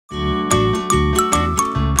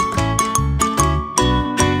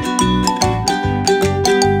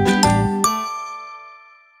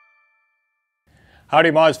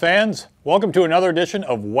Howdy Moz fans, welcome to another edition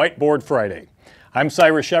of Whiteboard Friday. I'm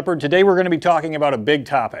Cyrus Shepard. Today we're going to be talking about a big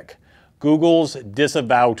topic, Google's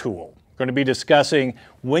Disavow tool. We're going to be discussing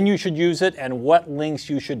when you should use it and what links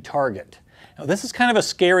you should target. Now, this is kind of a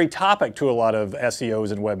scary topic to a lot of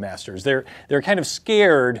SEOs and webmasters. They're kind of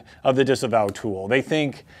scared of the Disavow tool. They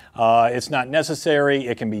think it's not necessary,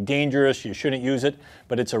 it can be dangerous, you shouldn't use it,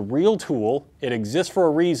 but it's a real tool, it exists for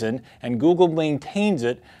a reason, and Google maintains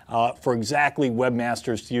it for exactly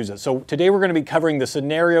webmasters to use it. So today we're going to be covering the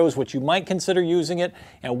scenarios which you might consider using it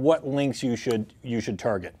and what links you should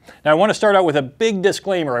target. Now I want to start out with a big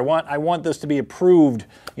disclaimer. I want this to be approved,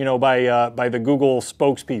 by the Google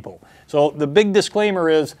spokespeople. So the big disclaimer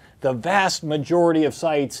is the vast majority of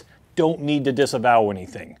sites don't need to disavow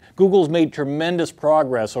anything. Google's made tremendous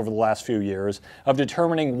progress over the last few years of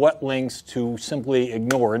determining what links to simply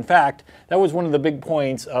ignore. In fact, that was one of the big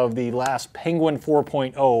points of the last Penguin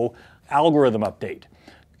 4.0 algorithm update.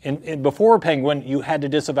 Before Penguin, you had to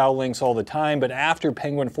disavow links all the time, but after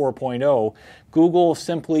Penguin 4.0, Google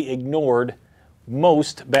simply ignored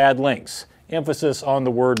most bad links. Emphasis on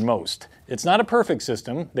the word most. It's not a perfect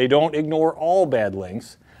system. They don't ignore all bad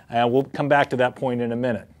links, and we'll come back to that point in a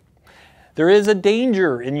minute. There is a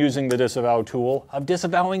danger in using the Disavow tool of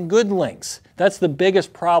disavowing good links. That's the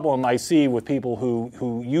biggest problem I see with people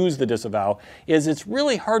who use the Disavow, is it's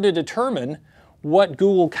really hard to determine what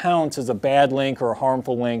Google counts as a bad link or a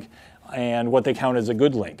harmful link and what they count as a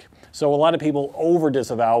good link. So a lot of people over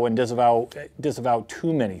disavow and disavow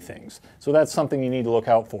too many things. So that's something you need to look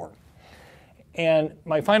out for. And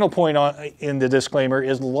my final point in the disclaimer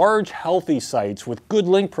is large, healthy sites with good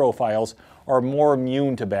link profiles are more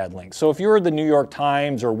immune to bad links. So if you're the New York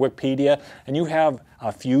Times or Wikipedia and you have a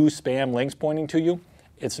few spam links pointing to you,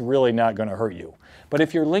 it's really not going to hurt you. But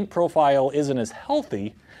if your link profile isn't as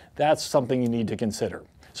healthy, that's something you need to consider.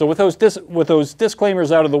 So with those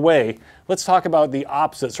disclaimers out of the way, let's talk about the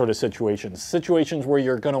opposite sort of situations where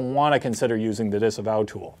you're going to want to consider using the Disavow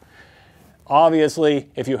tool. Obviously,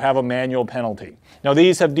 if you have a manual penalty. Now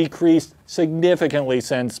these have decreased significantly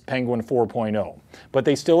since Penguin 4.0, but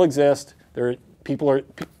they still exist.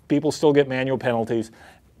 People still get manual penalties.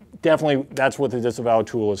 Definitely, that's what the Disavow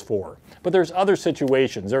tool is for. But there's other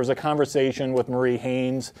situations. There was a conversation with Marie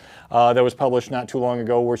Haynes that was published not too long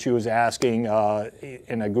ago where she was asking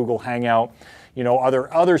in a Google Hangout, are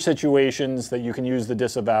there other situations that you can use the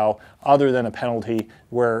Disavow other than a penalty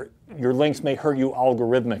where your links may hurt you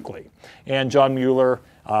algorithmically? And John Mueller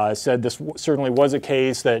said this certainly was a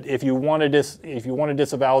case that if you want to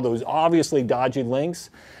disavow those obviously dodgy links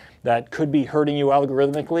that could be hurting you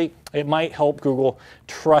algorithmically, it might help Google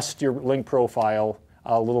trust your link profile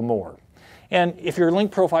a little more. And if your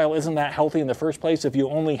link profile isn't that healthy in the first place, if you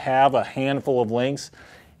only have a handful of links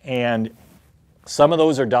and some of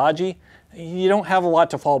those are dodgy, you don't have a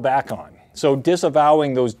lot to fall back on. So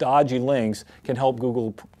disavowing those dodgy links can help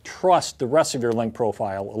Google trust the rest of your link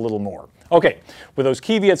profile a little more. Okay, with those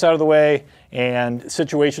caveats out of the way and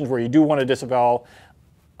situations where you do want to disavow,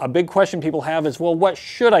 a big question people have is, well, what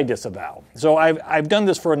should I disavow? So I've done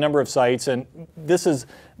this for a number of sites, and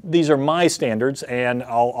these are my standards, and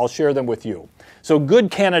I'll share them with you. So good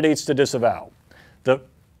candidates to disavow. The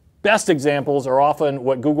best examples are often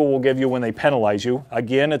what Google will give you when they penalize you.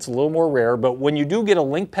 Again, it's a little more rare, but when you do get a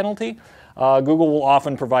link penalty, Google will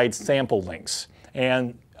often provide sample links.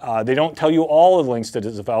 And they don't tell you all the links to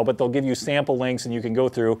disavow, but they'll give you sample links and you can go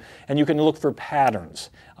through and you can look for patterns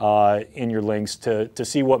in your links to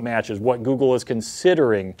see what matches, what Google is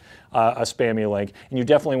considering a spammy link. And you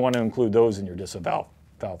definitely want to include those in your disavow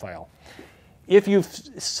file. If you've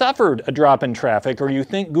suffered a drop in traffic or you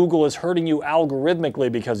think Google is hurting you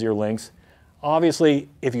algorithmically because of your links, obviously,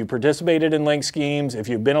 if you participated in link schemes, if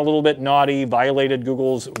you've been a little bit naughty, violated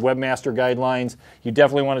Google's webmaster guidelines, you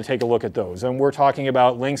definitely want to take a look at those. And we're talking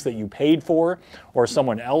about links that you paid for or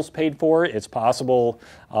someone else paid for. It's possible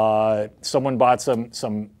someone bought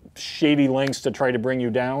some shady links to try to bring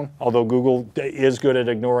you down, although Google is good at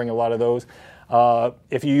ignoring a lot of those.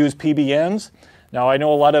 If you use PBNs, now I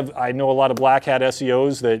know a lot of black hat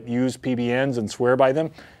SEOs that use PBNs and swear by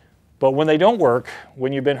them. But when they don't work,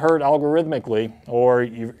 when you've been hurt algorithmically or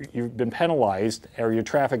you've been penalized or your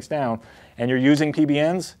traffic's down and you're using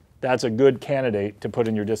PBNs, that's a good candidate to put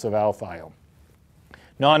in your disavow file.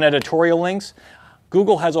 Non-editorial links.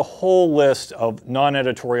 Google has a whole list of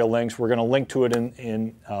non-editorial links. We're going to link to it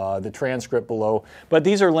in the transcript below. But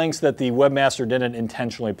these are links that the webmaster didn't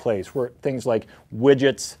intentionally place. Things like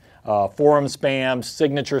widgets, forum spam,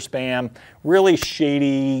 signature spam, really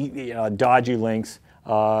shady, dodgy links.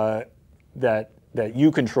 That you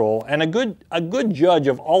control, and a good judge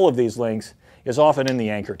of all of these links is often in the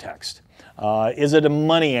anchor text. Is it a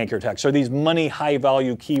money anchor text? Are these money high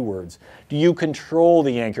value keywords? Do you control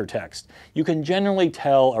the anchor text? You can generally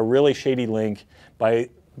tell a really shady link by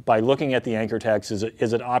looking at the anchor text. Is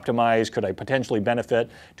it optimized? Could I potentially benefit?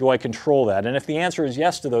 Do I control that? And if the answer is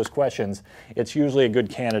yes to those questions, it's usually a good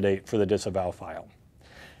candidate for the disavow file.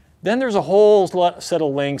 Then there's a whole set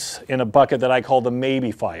of links in a bucket that I call the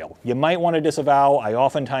maybe file. You might want to disavow. I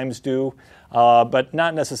oftentimes do, but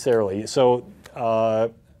not necessarily. So a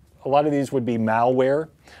lot of these would be malware.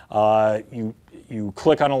 You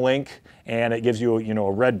click on a link and it gives you,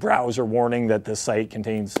 a red browser warning that the site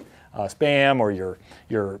contains spam, or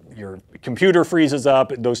your computer freezes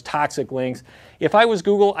up, those toxic links. If I was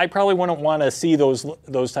Google, I probably wouldn't want to see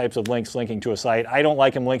those types of links linking to a site. I don't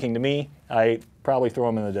like them linking to me. I probably throw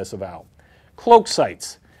them in the disavow. Cloak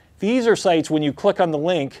sites. These are sites, when you click on the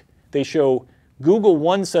link, they show Google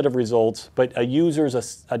one set of results, but a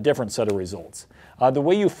user's a different set of results. The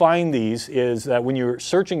way you find these is that when you're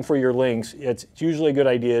searching for your links, it's usually a good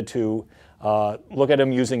idea to look at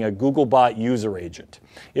them using a Googlebot user agent.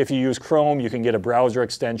 If you use Chrome, you can get a browser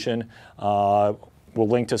extension. We'll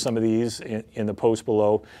link to some of these in the post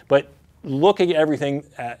below. But looking at everything,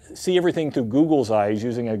 see everything through Google's eyes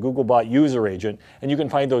using a Googlebot user agent, and you can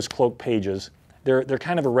find those cloaked pages. They're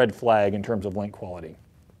kind of a red flag in terms of link quality.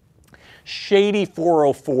 Shady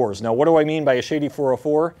 404s. Now, what do I mean by a shady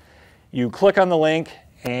 404? You click on the link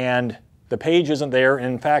and the page isn't there.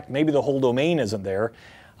 In fact, maybe the whole domain isn't there.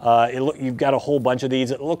 You've got a whole bunch of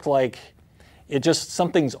these. It looked like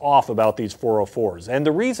something's off about these 404s. And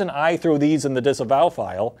the reason I throw these in the disavow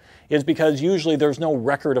file is because usually there's no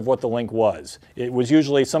record of what the link was. It was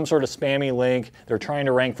usually some sort of spammy link. They're trying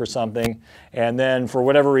to rank for something. And then for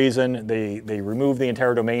whatever reason, they remove the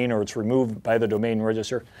entire domain, or it's removed by the domain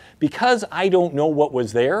register. Because I don't know what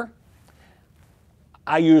was there,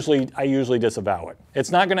 I usually disavow it. It's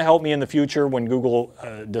not going to help me in the future when Google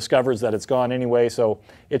discovers that it's gone anyway, so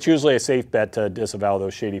it's usually a safe bet to disavow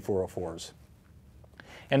those shady 404s.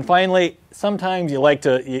 And finally, sometimes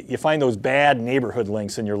you find those bad neighborhood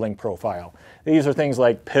links in your link profile. These are things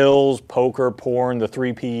like pills, poker, porn, the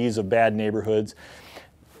 3 Ps of bad neighborhoods.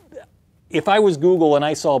 If I was Google and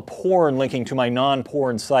I saw porn linking to my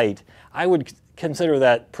non-porn site, I would consider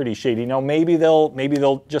that pretty shady. Now, maybe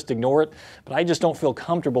they'll just ignore it, but I just don't feel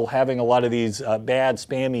comfortable having a lot of these bad,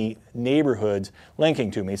 spammy neighborhoods linking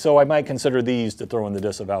to me. So I might consider these to throw in the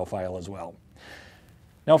disavow file as well.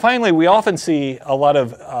 Now, finally, we often see a lot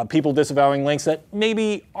of people disavowing links that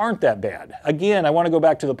maybe aren't that bad. Again, I want to go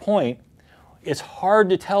back to the point. It's hard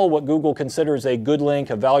to tell what Google considers a good link,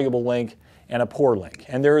 a valuable link, and a poor link.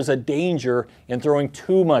 And there is a danger in throwing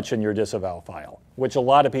too much in your disavow file, which a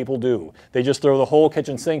lot of people do. They just throw the whole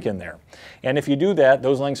kitchen sink in there. And if you do that,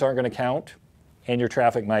 those links aren't going to count, and your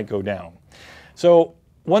traffic might go down. So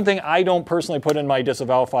one thing I don't personally put in my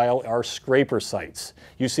disavow file are scraper sites.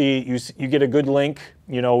 You get a good link,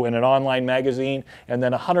 in an online magazine, and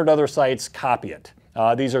then 100 other sites copy it.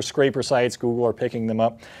 These are scraper sites. Google are picking them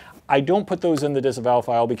up. I don't put those in the disavow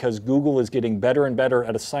file because Google is getting better and better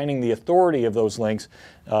at assigning the authority of those links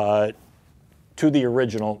to the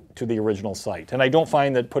original site. And I don't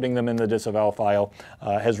find that putting them in the disavow file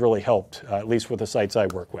has really helped, at least with the sites I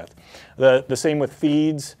work with. The same with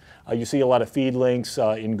feeds. You see a lot of feed links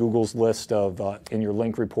in Google's list of in your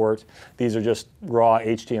link report. These are just raw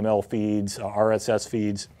HTML feeds, RSS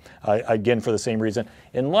feeds, again for the same reason,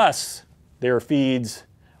 unless they're feeds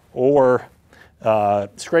or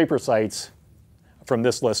scraper sites from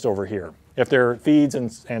this list over here. If they're feeds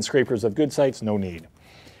and scrapers of good sites, no need.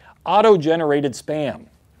 Auto-generated spam.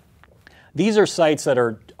 These are sites that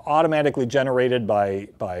are automatically generated by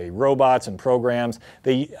robots and programs.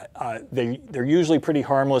 They're usually pretty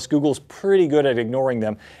harmless. Google's pretty good at ignoring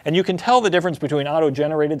them. And you can tell the difference between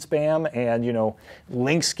auto-generated spam and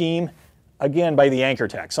link scheme, again, by the anchor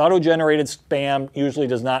text. Auto-generated spam usually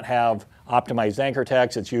does not have optimized anchor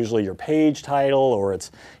text. It's usually your page title, or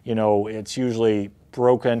it's usually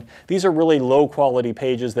broken. These are really low quality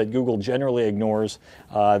pages that Google generally ignores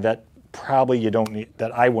that probably you don't need,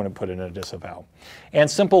 that I wouldn't put in a disavow.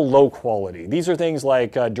 And simple low quality. These are things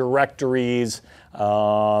like directories,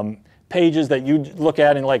 pages that you look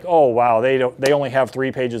at and like, oh wow, they only have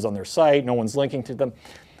 3 pages on their site, no one's linking to them.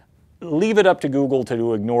 Leave it up to Google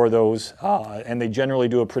to ignore those, and they generally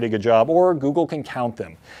do a pretty good job, or Google can count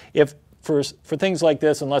them. For things like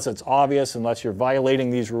this, unless it's obvious, unless you're violating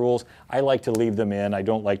these rules, I like to leave them in. I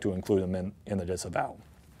don't like to include them in the disavow.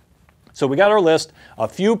 So we got our list. A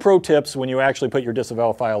few pro tips when you actually put your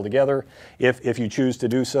disavow file together, if you choose to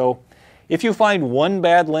do so. If you find one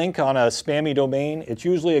bad link on a spammy domain, it's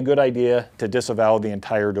usually a good idea to disavow the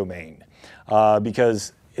entire domain.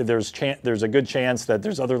 Because there's a good chance that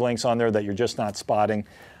there's other links on there that you're just not spotting.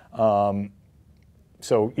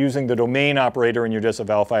 So using the domain operator in your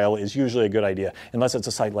disavow file is usually a good idea, unless it's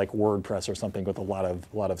a site like WordPress or something with a lot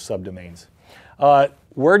of subdomains.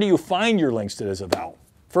 Where do you find your links to disavow?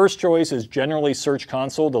 First choice is generally Search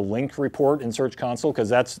Console, the link report in Search Console, because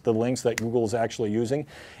that's the links that Google is actually using.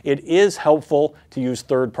 It is helpful to use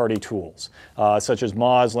third-party tools, such as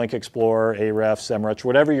Moz, Link Explorer, Ahrefs, SEMrush,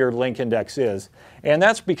 whatever your link index is. And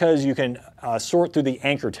that's because you can sort through the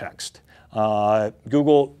anchor text. When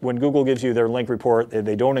Google gives you their link report,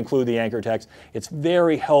 they don't include the anchor text. It's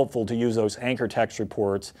very helpful to use those anchor text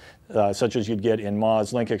reports, such as you'd get in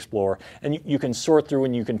Moz Link Explorer, and you can sort through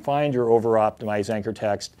and you can find your over-optimized anchor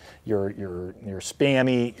text, your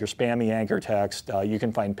spammy anchor text. You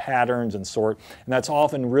can find patterns and sort, and that's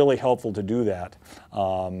often really helpful to do that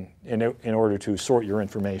in order to sort your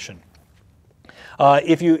information.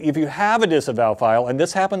 If you have a disavow file, and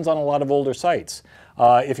this happens on a lot of older sites,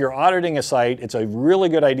 if you're auditing a site, it's a really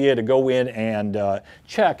good idea to go in and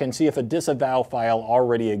check and see if a disavow file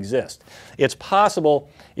already exists. It's possible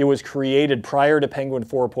it was created prior to Penguin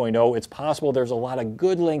 4.0. It's possible there's a lot of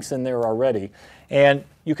good links in there already. And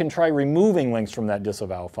you can try removing links from that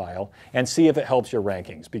disavow file and see if it helps your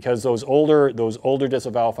rankings, because those older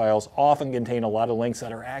disavow files often contain a lot of links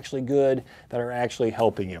that are actually good, that are actually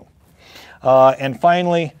helping you. And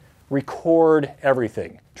finally, record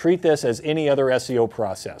everything. Treat this as any other SEO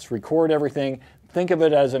process. Record everything. Think of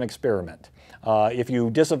it as an experiment. If you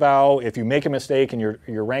disavow, if you make a mistake and your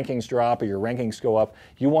rankings drop or your rankings go up,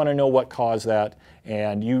 you want to know what caused that,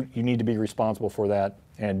 and you need to be responsible for that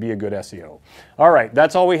and be a good SEO. All right,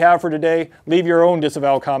 that's all we have for today. Leave your own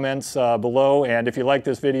disavow comments below, and if you like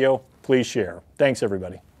this video, please share. Thanks,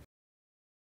 everybody.